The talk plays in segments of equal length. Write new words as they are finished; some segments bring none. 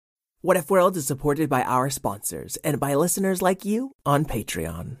What If World is supported by our sponsors and by listeners like you on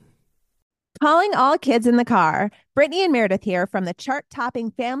Patreon. Calling all kids in the car. Brittany and Meredith here from the chart-topping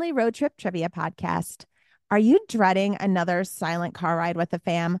Family Road Trip Trivia Podcast. Are you dreading another silent car ride with the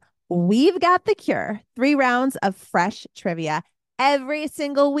fam? We've got the cure. 3 rounds of fresh trivia every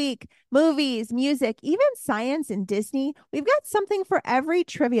single week. Movies, music, even science and Disney. We've got something for every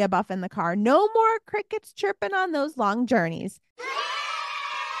trivia buff in the car. No more crickets chirping on those long journeys.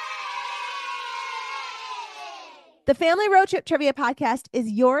 The Family Road Trip Trivia Podcast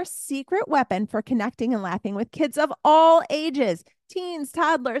is your secret weapon for connecting and laughing with kids of all ages. Teens,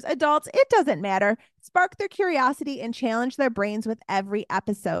 toddlers, adults, it doesn't matter. Spark their curiosity and challenge their brains with every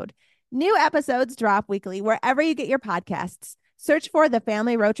episode. New episodes drop weekly wherever you get your podcasts. Search for the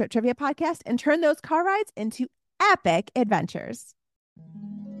Family Road Trip Trivia Podcast and turn those car rides into epic adventures.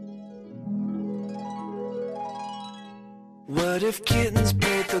 What if kittens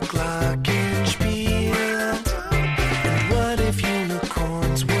played the glockenspiel? And what if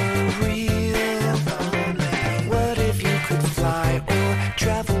unicorns were real? What if you could fly or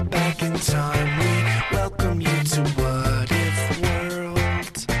travel back in time? We welcome you to What If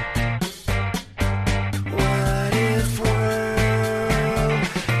World. What If World?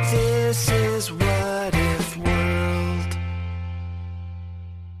 This is What If World.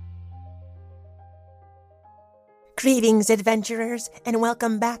 Greetings, adventurers, and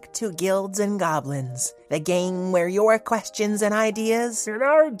welcome back to Guilds and Goblins, the game where your questions and ideas and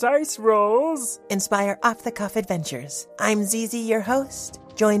our dice rolls inspire off-the-cuff adventures. I'm Zizi, your host,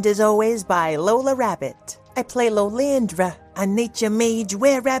 joined as always by Lola Rabbit. I play Lolandra, a nature mage,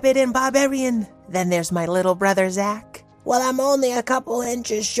 were-rabbit, and barbarian. Then there's my little brother, Zach. Well, I'm only a couple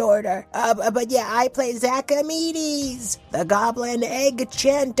inches shorter. But yeah, I play Zachamedes, the goblin egg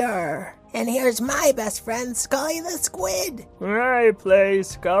chanter. And here's my best friend, Scully the Squid. I play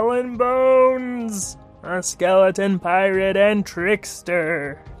Skull and Bones, a skeleton pirate and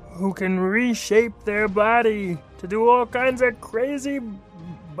trickster who can reshape their body to do all kinds of crazy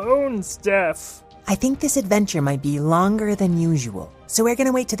bone stuff. I think this adventure might be longer than usual, so we're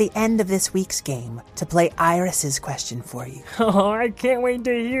gonna wait to the end of this week's game to play Iris's question for you. Oh, I can't wait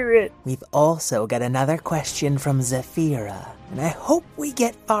to hear it. We've also got another question from Zafira, and I hope we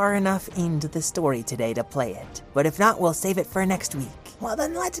get far enough into the story today to play it. But if not, we'll save it for next week. Well,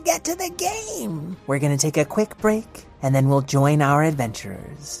 then let's get to the game. We're gonna take a quick break, and then we'll join our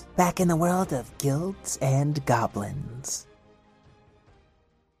adventurers back in the world of guilds and goblins.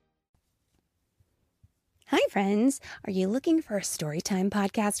 Hi, friends. Are you looking for a storytime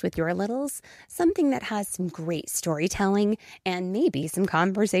podcast with your littles? Something that has some great storytelling and maybe some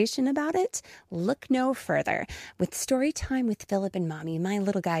conversation about it? Look no further. With Storytime with Philip and Mommy, my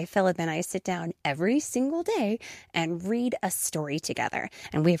little guy Philip and I sit down every single day and read a story together.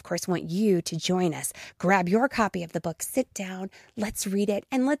 And we, of course, want you to join us. Grab your copy of the book, sit down, let's read it,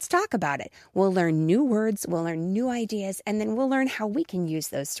 and let's talk about it. We'll learn new words, we'll learn new ideas, and then we'll learn how we can use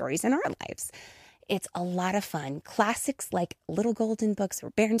those stories in our lives. It's a lot of fun. Classics like Little Golden Books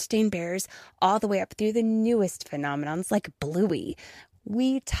or Berenstain Bears, all the way up through the newest phenomenons like Bluey.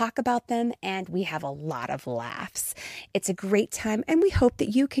 We talk about them and we have a lot of laughs. It's a great time and we hope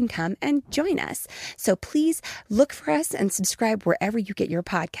that you can come and join us. So please look for us and subscribe wherever you get your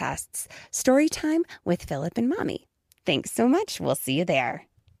podcasts. Storytime with Philip and Mommy. Thanks so much. We'll see you there.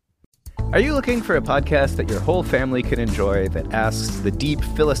 Are you looking for a podcast that your whole family can enjoy that asks the deep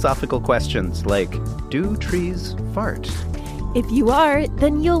philosophical questions like, do trees fart? If you are,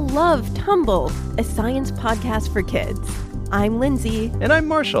 then you'll love Tumble, a science podcast for kids. I'm Lindsay. And I'm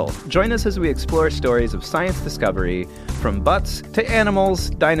Marshall. Join us as we explore stories of science discovery, from butts to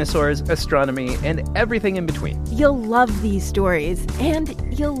animals, dinosaurs, astronomy, and everything in between. You'll love these stories, and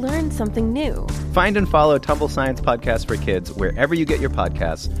you'll learn something new. Find and follow Tumble Science Podcast for Kids wherever you get your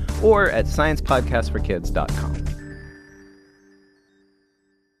podcasts, or at sciencepodcastforkids.com.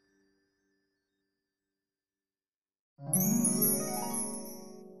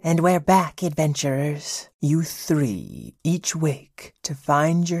 And we're back, adventurers. You 3 each wake to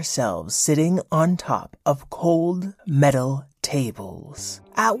find yourselves sitting on top of cold metal tables.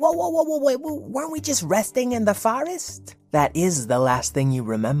 Wait, weren't we just resting in the forest? That is the last thing you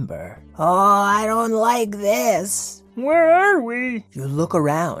remember. Oh, I don't like this. Where are we? You look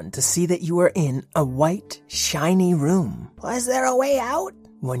around to see that you are in a white, shiny room. Was there a way out?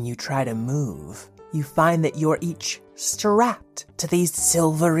 When you try to move, you find that you're each strapped to these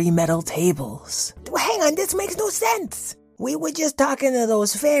silvery metal tables. Hang on, this makes no sense. We were just talking to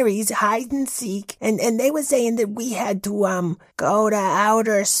those fairies, hide and seek, and they were saying that we had to, go to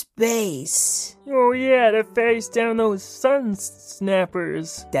outer space. Oh yeah, to face down those sun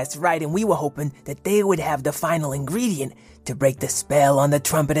snappers. That's right, and we were hoping that they would have the final ingredient to break the spell on the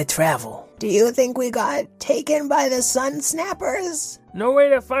trumpet of travel. Do you think we got taken by the sun snappers? No way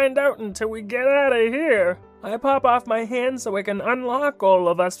to find out until we get out of here. I pop off my hand so I can unlock all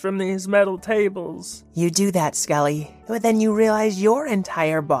of us from these metal tables. You do that, Scully, but then you realize your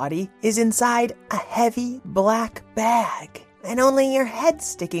entire body is inside a heavy black bag, and only your head's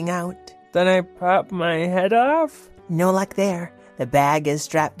sticking out. Then I pop my head off? No luck there. The bag is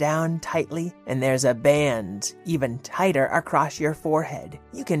strapped down tightly, and there's a band even tighter across your forehead.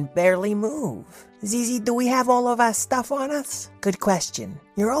 You can barely move. Zizi, do we have all of our stuff on us? Good question.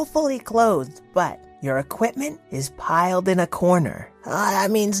 You're all fully clothed, but your equipment is piled in a corner.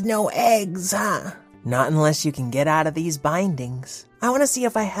 That means no eggs, huh? Not unless you can get out of these bindings. I want to see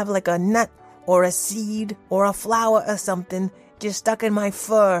if I have like a nut or a seed or a flower or something just stuck in my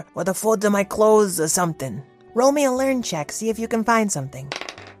fur or the folds of my clothes or something. Roll me a learn check, see if you can find something.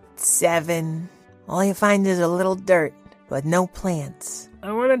 7. All you find is a little dirt, but no plants.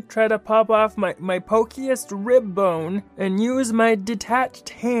 I want to try to pop off my pokiest rib bone and use my detached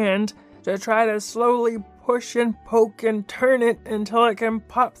hand to try to slowly push and poke and turn it until it can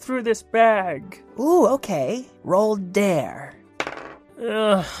pop through this bag. Ooh, okay. Roll dare.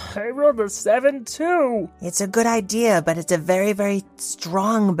 I rolled a 7 too. It's a good idea, but it's a very, very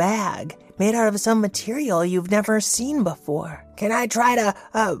strong bag, made out of some material you've never seen before. Can I try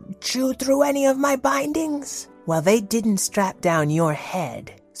to, chew through any of my bindings? Well, they didn't strap down your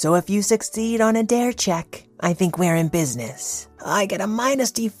head, so if you succeed on a dare check, I think we're in business. I get a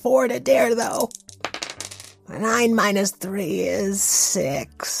minus D4 to dare, though. 9 minus 3 is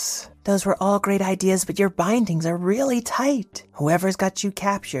 6. Those were all great ideas, but your bindings are really tight. Whoever's got you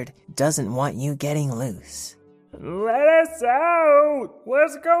captured doesn't want you getting loose. Let us out!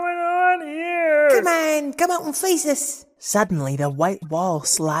 What's going on here? Come out and face us. Suddenly, the white wall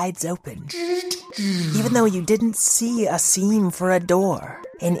slides open, even though you didn't see a seam for a door.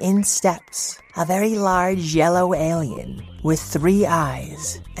 And in steps a very large yellow alien with 3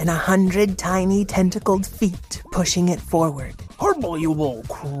 eyes and 100 tiny tentacled feet pushing it forward. Are you all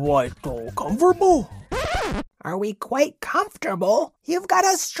quite comfortable? Are we quite comfortable? You've got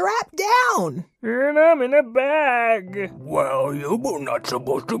us strapped down. And I'm in a bag. Well, you were not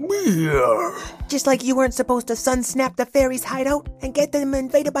supposed to be here. Just like you weren't supposed to sun-snap the fairies' hideout and get them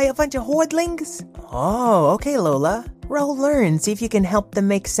invaded by a bunch of hordlings? Oh, okay, Lola. Roll learn, see if you can help them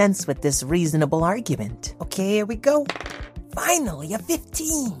make sense with this reasonable argument. Okay, here we go. Finally, a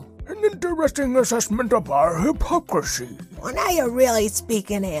 15. An interesting assessment of our hypocrisy. Well, now you're really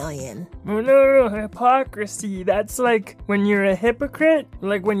speaking alien. Oh, no, hypocrisy. That's like when you're a hypocrite.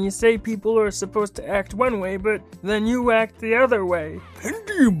 Like when you say people are supposed to act one way, but then you act the other way.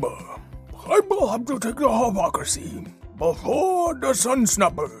 Indeed, I will have to take the hypocrisy before the sun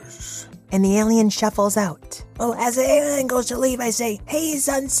snappers. And the alien shuffles out. Oh, as the alien goes to leave, I say, "Hey,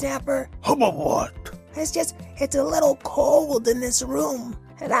 sun snapper." How about what? It's a little cold in this room.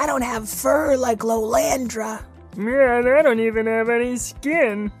 And I don't have fur like Lolandra. Yeah, and I don't even have any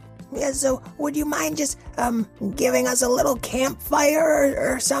skin. Yeah, so would you mind just, giving us a little campfire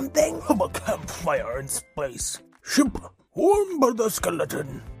or something? How about campfire in space? Ship warmed by the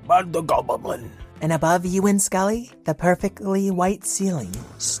skeleton, by the goblin. And above you and Scully, the perfectly white ceiling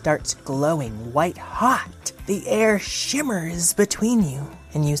starts glowing white hot. The air shimmers between you,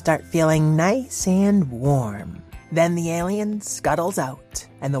 and you start feeling nice and warm. Then the alien scuttles out,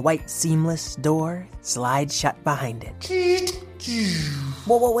 and the white seamless door slides shut behind it.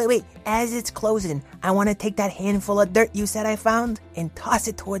 Whoa, wait. As it's closing, I want to take that handful of dirt you said I found and toss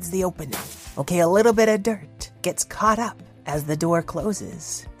it towards the opening. Okay, a little bit of dirt gets caught up as the door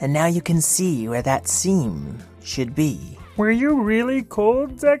closes, and now you can see where that seam should be. Were you really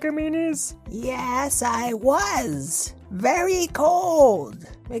cold, Zacchamedes? Yes, I was. Very cold.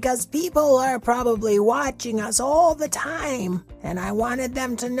 Because people are probably watching us all the time. And I wanted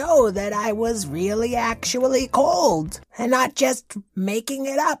them to know that I was really actually cold. And not just making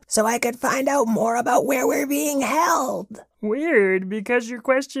it up so I could find out more about where we're being held. Weird, because your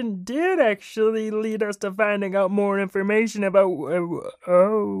question did actually lead us to finding out more information about...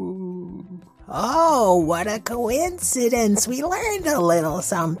 Oh, what a coincidence. We learned a little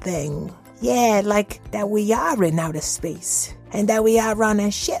something. Yeah, like that we are in outer space. And that we are on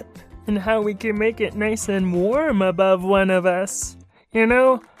a ship. And how we can make it nice and warm above one of us. You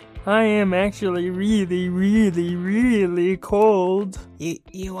know, I am actually really, really, really cold.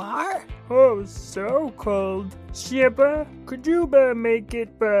 You are? Oh, so cold. Shippa, could you make it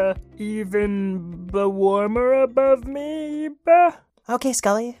even warmer above me? Okay,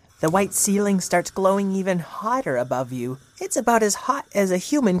 Scully. The white ceiling starts glowing even hotter above you. It's about as hot as a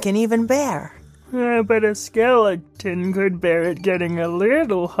human can even bear. But a skeleton could bear it getting a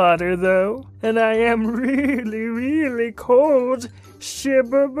little hotter, though. And I am really, really cold.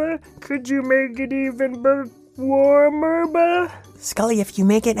 Shibba, could you make it even warmer? Scully, if you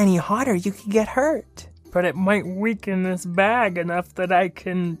make it any hotter, you could get hurt. But it might weaken this bag enough that I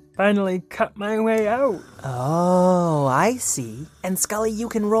can finally cut my way out. Oh, I see. And Scully, you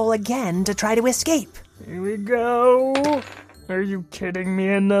can roll again to try to escape. Here we go. Are you kidding me?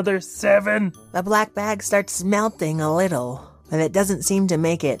 Another 7? The black bag starts melting a little, but it doesn't seem to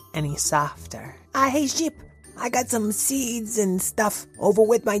make it any softer. Hey, Ship, I got some seeds and stuff over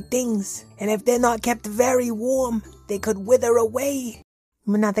with my things, and if they're not kept very warm, they could wither away.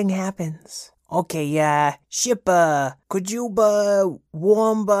 But nothing happens. Okay, Ship, could you,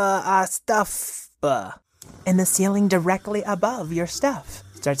 warm, our stuff, And the ceiling directly above your stuff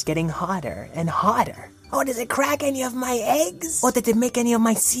starts getting hotter and hotter. Oh, does it crack any of my eggs? Or did it make any of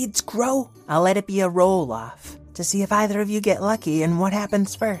my seeds grow? I'll let it be a roll-off to see if either of you get lucky and what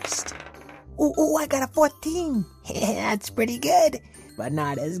happens first. Ooh, I got a 14. That's pretty good, but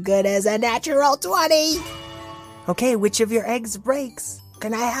not as good as a natural 20. Okay, which of your eggs breaks?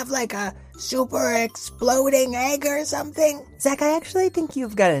 Can I have like a super exploding egg or something? Zach, I actually think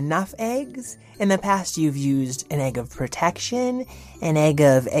you've got enough eggs. In the past, you've used an egg of protection, an egg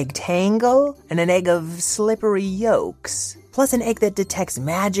of egg tangle, and an egg of slippery yolks. Plus an egg that detects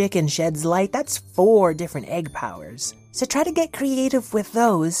magic and sheds light. That's 4 different egg powers. So try to get creative with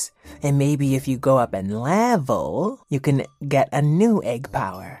those. And maybe if you go up in level, you can get a new egg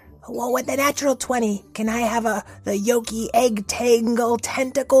power. Well, with the natural 20, can I have the yolky egg tangle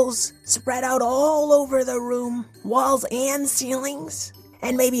tentacles spread out all over the room, walls and ceilings?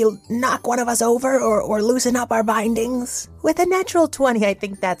 And maybe knock one of us over or loosen up our bindings? With a natural 20, I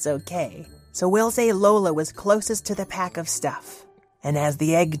think that's okay. So we'll say Lola was closest to the pack of stuff. And as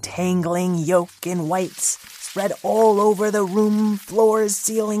the egg-tangling yolk and whites spread all over the room, floors,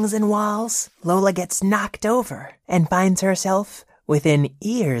 ceilings, and walls, Lola gets knocked over and finds herself within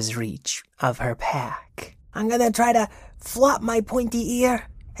ear's reach of her pack. I'm gonna try to flop my pointy ear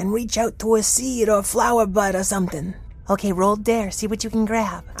and reach out to a seed or flower bud or something. Okay, roll dare. See what you can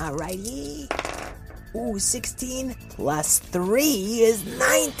grab. Alrighty. Ooh, 16 plus 3 is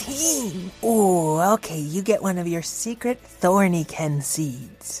 19. Ooh, okay, you get one of your secret thorny-ken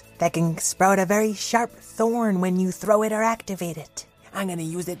seeds that can sprout a very sharp thorn when you throw it or activate it. I'm gonna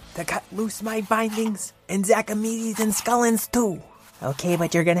use it to cut loose my bindings and Zacchamedes and Scullins too. Okay,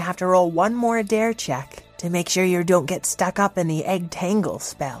 but you're gonna have to roll one more dare check to make sure you don't get stuck up in the egg tangle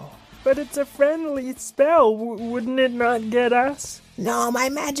spell. But it's a friendly spell. Wouldn't it not get us? No, my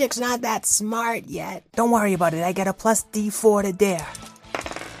magic's not that smart yet. Don't worry about it. I get a plus D4 to dare.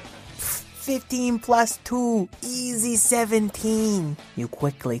 15 plus 2, easy 17. You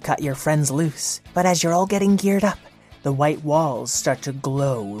quickly cut your friends loose, but as you're all getting geared up, the white walls start to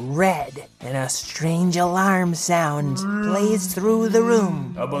glow red, and a strange alarm sound plays through the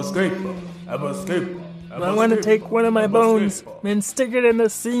room. I must escape. I must escape. I want to take one of my bones and stick it in the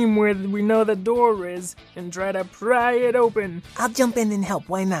seam where we know the door is and try to pry it open. I'll jump in and help,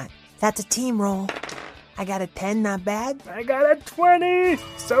 why not? That's a team roll. I got a 10, not bad. I got a 20!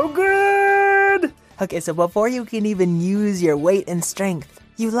 So good! Okay, so before you can even use your weight and strength,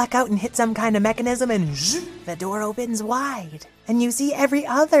 you luck out and hit some kind of mechanism and the door opens wide. And you see every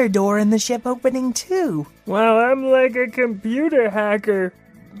other door in the ship opening too. Wow, I'm like a computer hacker.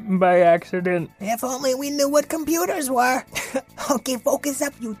 By accident. If only we knew what computers were. Okay, focus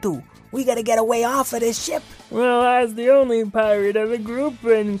up, you two. We gotta get away off of this ship. Well, as the only pirate of the group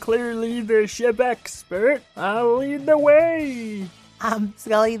and clearly the ship expert, I'll lead the way.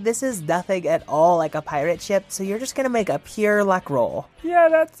 Scully, this is nothing at all like a pirate ship, so you're just gonna make a pure luck roll. Yeah,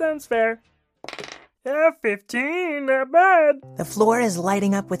 that sounds fair. Yeah, 15, not bad. The floor is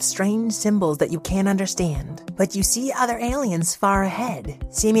lighting up with strange symbols that you can't understand, but you see other aliens far ahead,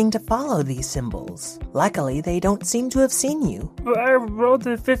 seeming to follow these symbols. Luckily, they don't seem to have seen you. Well, I rolled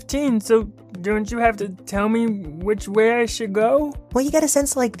a 15, so don't you have to tell me which way I should go? Well, you get a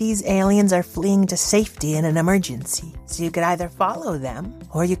sense like these aliens are fleeing to safety in an emergency, so you could either follow them,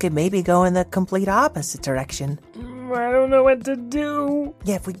 or you could maybe go in the complete opposite direction. I don't know what to do.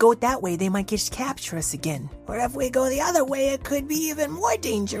 Yeah, if we go that way, they might just capture us again. Or if we go the other way, it could be even more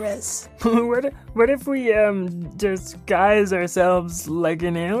dangerous. What if we, disguise ourselves like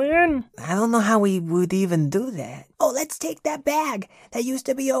an alien? I don't know how we would even do that. Oh, let's take that bag that used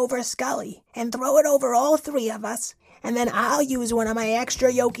to be over Scully and throw it over all three of us. And then I'll use one of my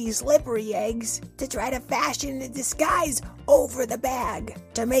extra yolky slippery eggs to try to fashion a disguise over the bag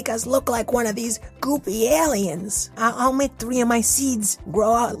to make us look like one of these goopy aliens. I'll make 3 of my seeds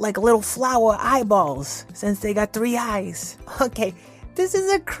grow out like little flower eyeballs, since they got 3 eyes. Okay, this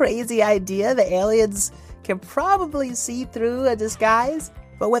is a crazy idea. The aliens can probably see through a disguise,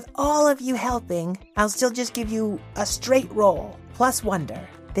 but with all of you helping, I'll still just give you a straight roll, plus wonder.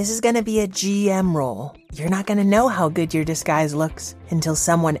 This is gonna be a GM roll. You're not gonna know how good your disguise looks until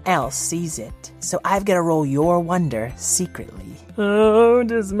someone else sees it. So I've gotta roll your wonder secretly. Oh,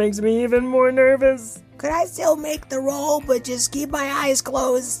 this makes me even more nervous. Could I still make the roll, but just keep my eyes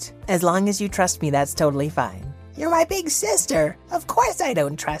closed? As long as you trust me, that's totally fine. You're my big sister. Of course I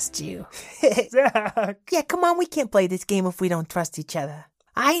don't trust you. Zach. Yeah, come on, we can't play this game if we don't trust each other.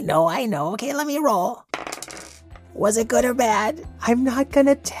 I know. Okay, let me roll. Was it good or bad? I'm not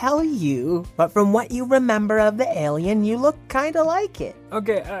gonna tell you, but from what you remember of the alien, you look kinda like it.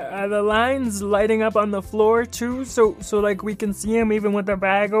 Okay, are the lines lighting up on the floor too, so like we can see him even with the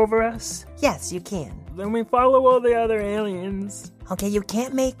bag over us? Yes, you can. Then we follow all the other aliens. Okay, you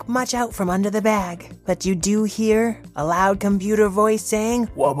can't make much out from under the bag, but you do hear a loud computer voice saying,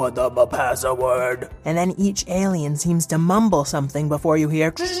 Wubba dubba password. and then each alien seems to mumble something before you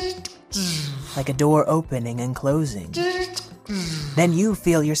hear like a door opening and closing. Then you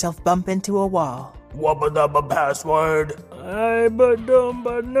feel yourself bump into a wall. Wubba dubba password. I'm a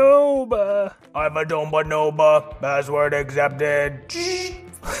dumba noba. I'm a Domba Noba. Password accepted.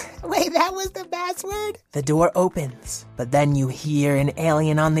 Wait, that was the password? The door opens, but then you hear an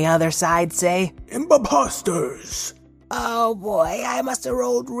alien on the other side say, Imposters. Oh boy, I must have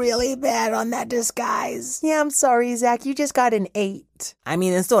rolled really bad on that disguise. Yeah, I'm sorry, Zach, you just got an 8. I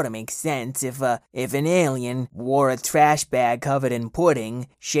mean, it sort of makes sense if an alien wore a trash bag covered in pudding,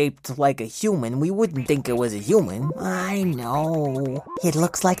 shaped like a human, we wouldn't think it was a human. I know. It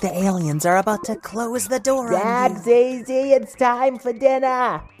looks like the aliens are about to close the door on you. Zizi, it's time for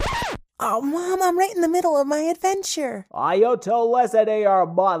dinner. Oh, Mom, I'm right in the middle of my adventure. Are you to listen to your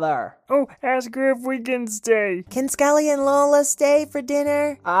mother? Oh, ask her if we can stay. Can Scully and Lola stay for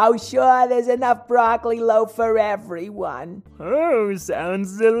dinner? Oh, sure, there's enough broccoli loaf for everyone. Oh,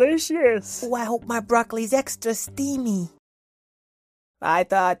 sounds delicious. Oh, I hope my broccoli's extra steamy. I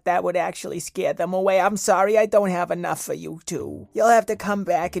thought that would actually scare them away. I'm sorry, I don't have enough for you two. You'll have to come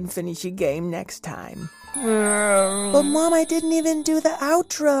back and finish your game next time. But Mom, I didn't even do the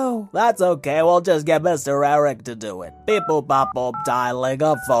outro. That's okay, we'll just get Mr. Eric to do it. Beep boop bop boop, dialing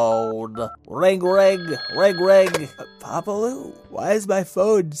a phone. Ring ring, ring ring. Papaloo, why does my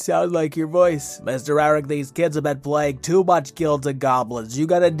phone sound like your voice? Mr. Eric, these kids have been playing too much Guilds and Goblins. You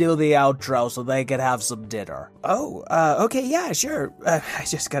gotta do the outro so they can have some dinner. Oh, okay, yeah, sure. I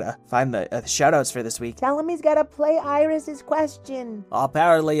just gotta find the shoutouts for this week. Tell him he's gotta play Iris's question.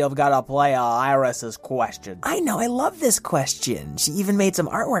 Apparently you've gotta play Iris's question. I know, I love this question. She even made some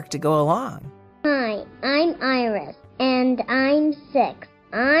artwork to go along. Hi, I'm Iris, and I'm 6.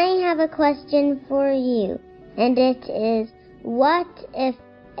 I have a question for you, and it is, what if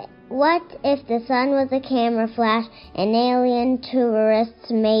the sun was a camera flash and alien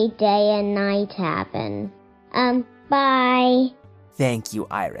tourists made day and night happen? Bye. Thank you,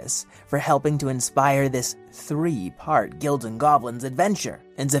 Iris, for helping to inspire this 3-part Guilds and Goblins adventure.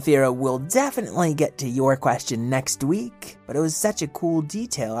 And Zafira will definitely get to your question next week, but it was such a cool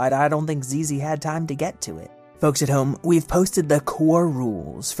detail, I don't think Zizi had time to get to it. Folks at home, we've posted the core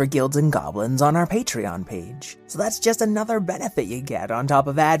rules for Guilds and Goblins on our Patreon page. So that's just another benefit you get on top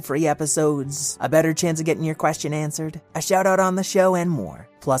of ad-free episodes, a better chance of getting your question answered, a shout out on the show, and more.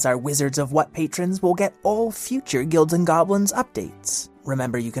 Plus our Wizards of What patrons will get all future Guilds and Goblins updates.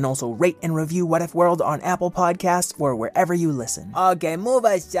 Remember, you can also rate and review What If World on Apple Podcasts or wherever you listen. Okay, move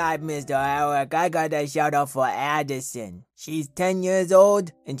aside, Mr. Eric. I got a shout out for Addison. She's 10 years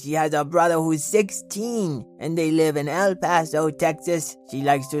old, and she has a brother who's 16, and they live in El Paso, Texas. She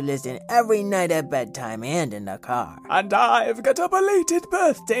likes to listen every night at bedtime and in the car. And I've got a belated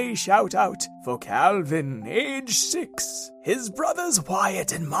birthday shout out for Calvin, age 6. His brothers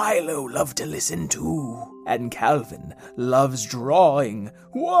Wyatt and Milo love to listen too. And Calvin loves drawing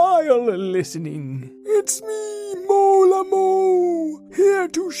while listening. It's me, Mo Lola Moo, here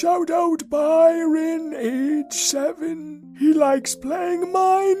to shout out Byron, age 7. He likes playing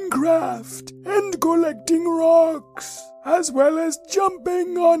Minecraft and collecting rocks, as well as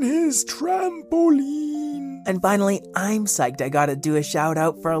jumping on his trampoline. And finally, I'm psyched I gotta do a shout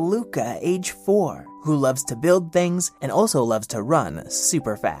out for Luca, age 4, who loves to build things and also loves to run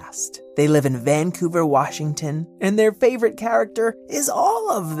super fast. They live in Vancouver, Washington, and their favorite character is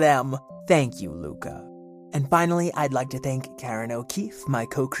all of them. Thank you, Luca. And finally, I'd like to thank Karen O'Keefe, my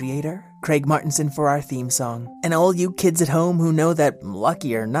co-creator, Craig Martinson for our theme song, and all you kids at home who know that,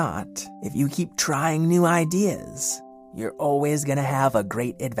 lucky or not, if you keep trying new ideas, you're always gonna have a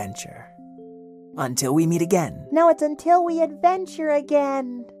great adventure. Until we meet again. No, it's until we adventure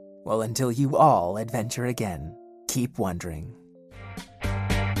again. Well, until you all adventure again, keep wondering.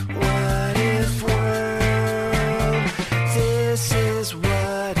 What if world? This is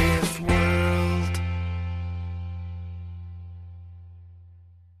What If World.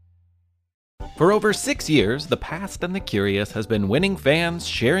 For over 6 years, The Past and the Curious has been winning fans,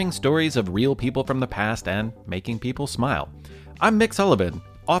 sharing stories of real people from the past, and making people smile. I'm Mick Sullivan,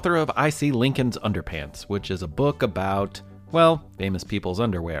 author of I See Lincoln's Underpants, which is a book about, well, famous people's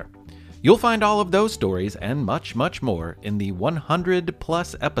underwear. You'll find all of those stories and much, much more in the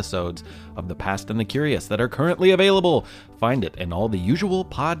 100-plus episodes of The Past and the Curious that are currently available. Find it in all the usual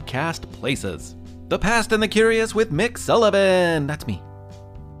podcast places. The Past and the Curious with Mick Sullivan. That's me.